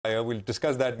We'll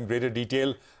discuss that in greater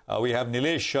detail. We have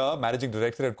Nilesh Shah, Managing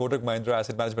Director at Kotak Mahindra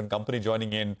Asset Management Company,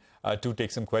 joining in to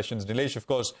take some questions. Nilesh, of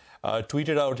course,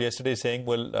 tweeted out yesterday saying,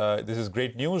 well, this is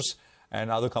great news and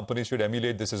other companies should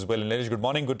emulate this as well. Nilesh, good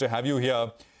morning. Good to have you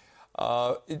here.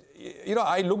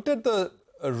 I looked at the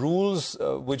rules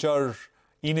which are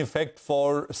in effect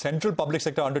for central public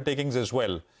sector undertakings as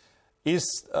well.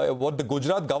 Is what the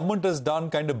Gujarat government has done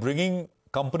kind of bringing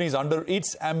companies under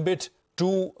its ambit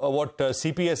to what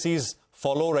CPSEs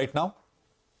follow right now?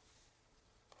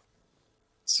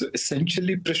 So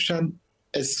essentially, Prashant,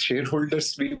 as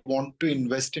shareholders, we want to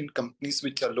invest in companies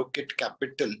which allocate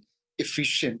capital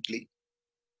efficiently.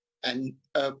 And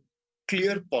a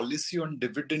clear policy on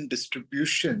dividend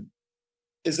distribution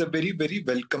is a very, very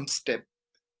welcome step.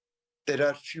 There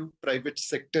are few private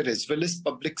sector as well as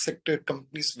public sector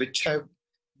companies which have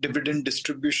dividend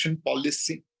distribution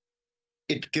policy.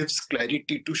 It gives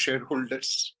clarity to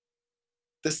shareholders.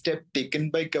 The step taken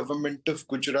by government of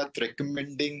Gujarat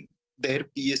recommending their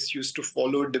PSUs to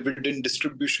follow dividend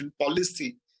distribution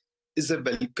policy is a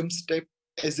welcome step,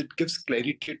 as it gives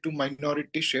clarity to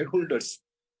minority shareholders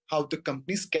how the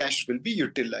company's cash will be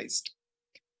utilized.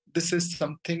 This is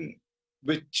something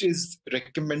which is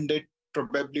recommended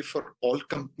probably for all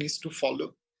companies to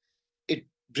follow. It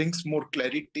brings more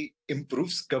clarity,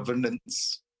 improves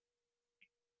governance.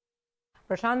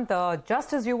 Prashant,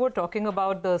 just as you were talking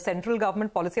about the central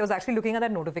government policy, I was actually looking at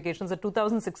that notification, the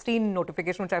 2016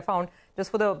 notification, which I found,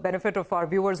 just for the benefit of our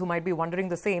viewers who might be wondering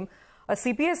the same. A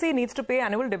CPSE needs to pay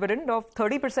annual dividend of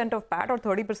 30% of PAT or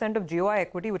 30% of GOI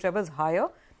equity, whichever is higher.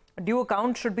 Due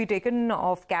account should be taken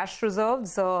of cash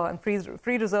reserves and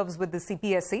free reserves with the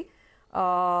CPSE.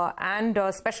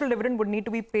 And special dividend would need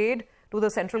to be paid to the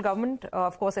central government,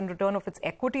 of course, in return of its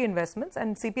equity investments.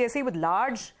 And CPSE with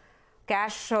large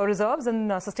cash reserves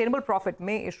and sustainable profit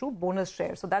may issue bonus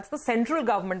shares. So that's the central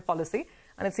government policy.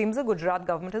 And it seems the Gujarat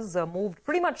government has moved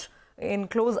pretty much in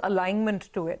close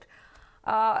alignment to it.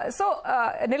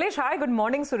 Nilesh, hi, good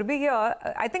morning. Surabhi here.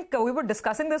 I think we were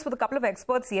discussing this with a couple of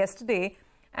experts yesterday.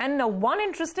 And one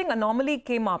interesting anomaly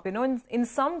came up. In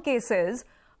some cases,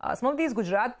 some of these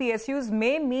Gujarat PSUs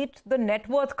may meet the net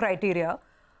worth criteria.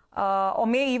 Or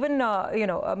may even,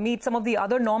 meet some of the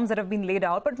other norms that have been laid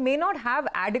out, but may not have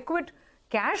adequate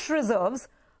cash reserves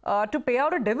to pay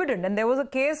out a dividend. And there was a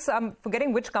case, I'm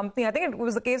forgetting which company, I think it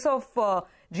was the case of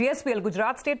GSPL,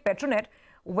 Gujarat State Petronet,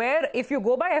 where if you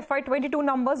go by FY22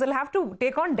 numbers, they'll have to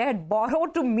take on debt, borrow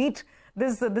to meet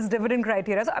this dividend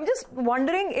criteria. So I'm just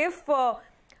wondering if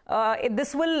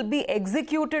this will be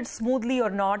executed smoothly or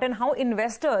not, and how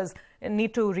investors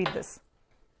need to read this.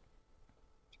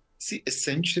 See,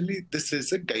 essentially, this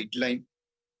is a guideline.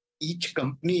 Each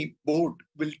company board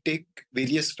will take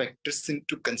various factors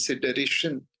into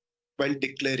consideration while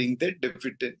declaring their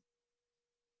dividend.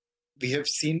 We have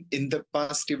seen in the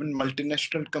past even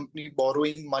multinational company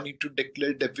borrowing money to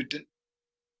declare dividend.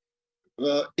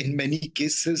 In many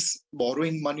cases,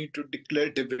 borrowing money to declare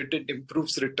dividend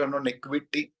improves return on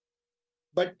equity.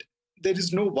 But there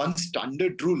is no one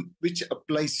standard rule which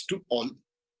applies to all.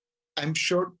 I'm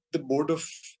sure the board of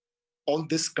all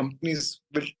these companies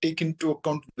will take into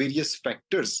account various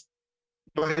factors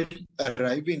while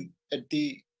arriving at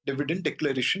the dividend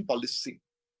declaration policy.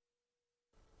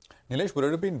 Nilesh, would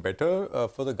it have been better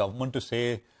for the government to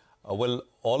say, well,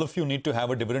 all of you need to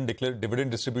have a dividend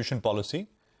distribution policy.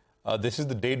 This is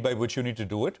the date by which you need to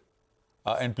do it.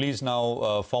 And please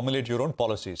now formulate your own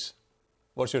policies.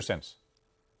 What's your sense?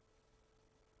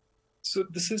 So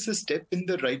this is a step in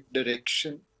the right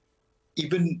direction.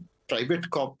 Even private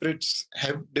corporates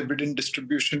have dividend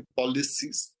distribution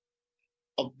policies.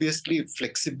 Obviously,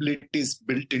 flexibility is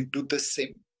built into the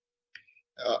same.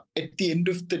 At the end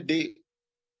of the day,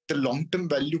 the long-term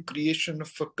value creation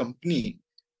of a company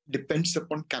depends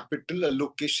upon capital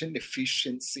allocation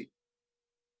efficiency.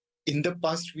 In the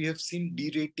past, we have seen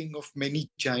derating of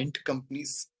many giant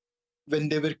companies when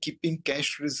they were keeping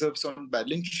cash reserves on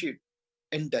balance sheet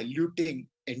and diluting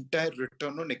entire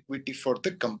return on equity for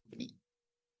the company.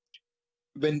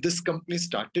 When this company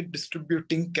started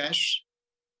distributing cash,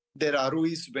 their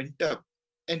ROEs went up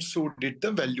and so did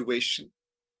the valuation.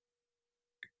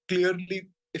 Clearly,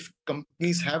 if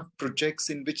companies have projects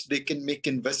in which they can make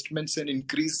investments and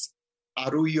increase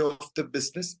ROE of the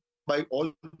business, by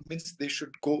all means, they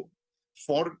should go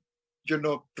for,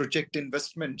 project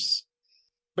investments.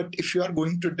 But if you are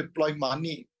going to deploy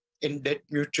money in debt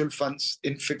mutual funds,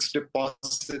 in fixed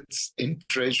deposits, in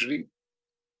treasury,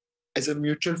 as a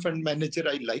mutual fund manager,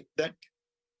 I like that.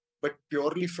 But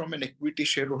purely from an equity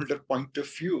shareholder point of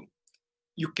view,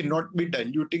 you cannot be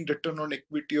diluting return on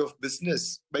equity of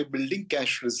business by building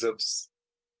cash reserves.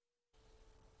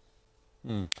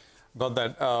 Got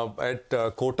that. At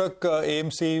Kotak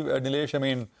AMC, Nilesh, I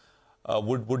mean,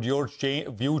 would your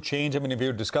view change? I mean, if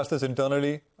you discuss this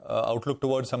internally, outlook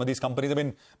towards some of these companies. I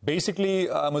mean, basically,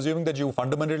 I'm assuming that you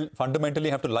fundamentally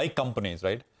have to like companies,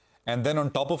 right? And then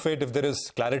on top of it, if there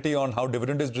is clarity on how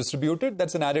dividend is distributed,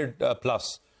 that's an added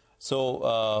plus.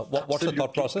 So what's the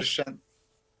thought process? Prashant.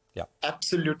 Yeah.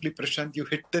 Absolutely, Prashant. You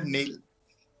hit the nail.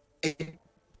 At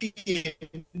the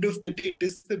end of the day, it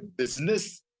is the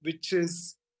business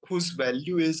whose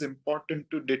value is important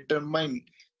to determine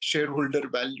shareholder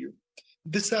value.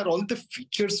 These are all the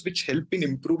features which help in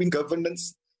improving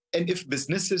governance. And if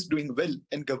business is doing well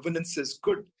and governance is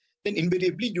good, then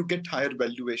invariably you get higher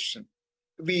valuation.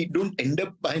 We don't end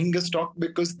up buying a stock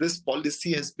because this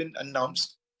policy has been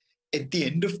announced. At the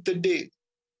end of the day,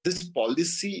 this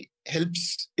policy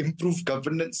helps improve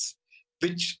governance,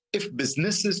 which if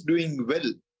business is doing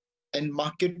well and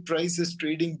market price is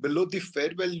trading below the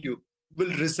fair value,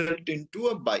 will result into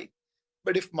a buy.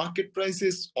 But if market price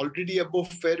is already above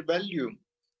fair value,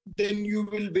 then you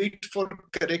will wait for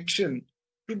correction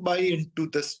to buy into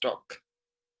the stock.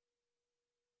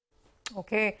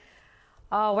 Okay.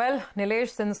 Well,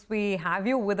 Nilesh, since we have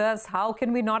you with us, how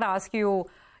can we not ask you,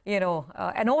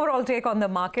 an overall take on the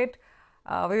market?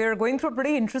 We are going through a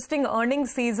pretty interesting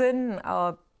earnings season.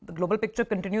 The global picture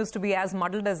continues to be as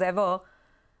muddled as ever.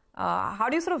 How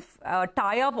do you sort of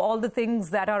tie up all the things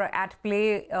that are at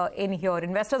play in here?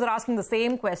 Investors are asking the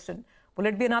same question. Will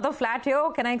it be another flat year,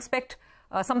 or can I expect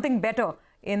something better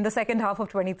in the second half of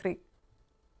 23?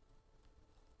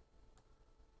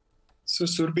 So,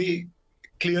 Surabhi,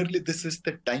 clearly this is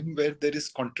the time where there is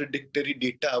contradictory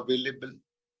data available.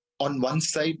 On one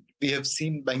side, we have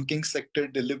seen banking sector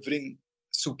delivering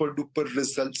super duper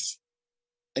results,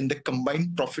 and the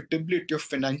combined profitability of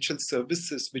financial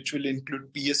services, which will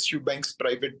include PSU banks,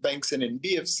 private banks, and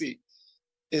NBFC,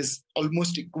 is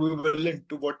almost equivalent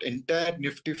to what entire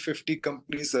Nifty 50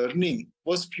 companies' earning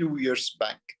was few years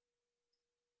back.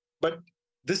 But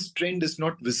this trend is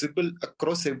not visible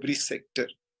across every sector.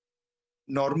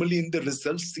 Normally in the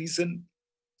results season,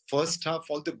 first half,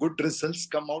 all the good results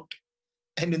come out,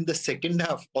 and in the second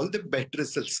half, all the bad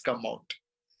results come out.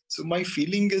 So my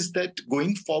feeling is that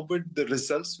going forward, the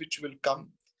results which will come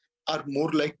are more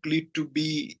likely to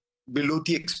be below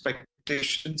the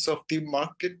expectations of the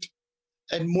market.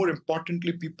 And more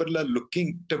importantly, people are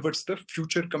looking towards the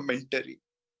future commentary.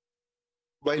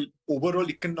 While overall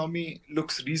economy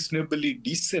looks reasonably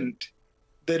decent,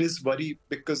 there is worry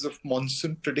because of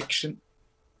monsoon prediction.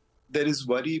 There is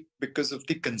worry because of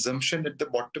the consumption at the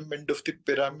bottom end of the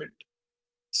pyramid.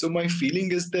 So my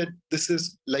feeling is that this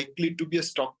is likely to be a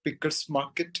stock picker's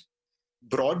market.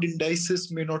 Broad indices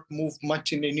may not move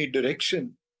much in any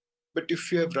direction, but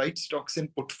if you have right stocks in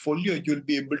portfolio, you'll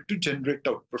be able to generate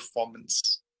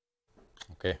outperformance.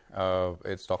 Okay,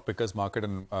 it's stock picker's market,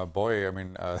 and boy, I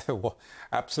mean,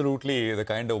 absolutely the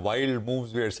kind of wild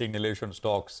moves we are seeing, Nilesh, on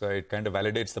stocks. It kind of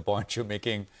validates the point you're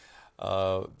making.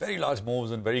 Very large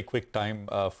moves in very quick time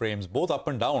frames, both up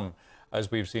and down, as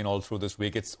we've seen all through this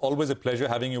week. It's always a pleasure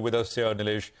having you with us here,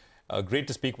 Nilesh. Great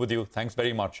to speak with you. Thanks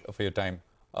very much for your time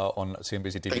on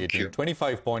CNBC-TV18.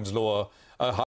 25 points lower.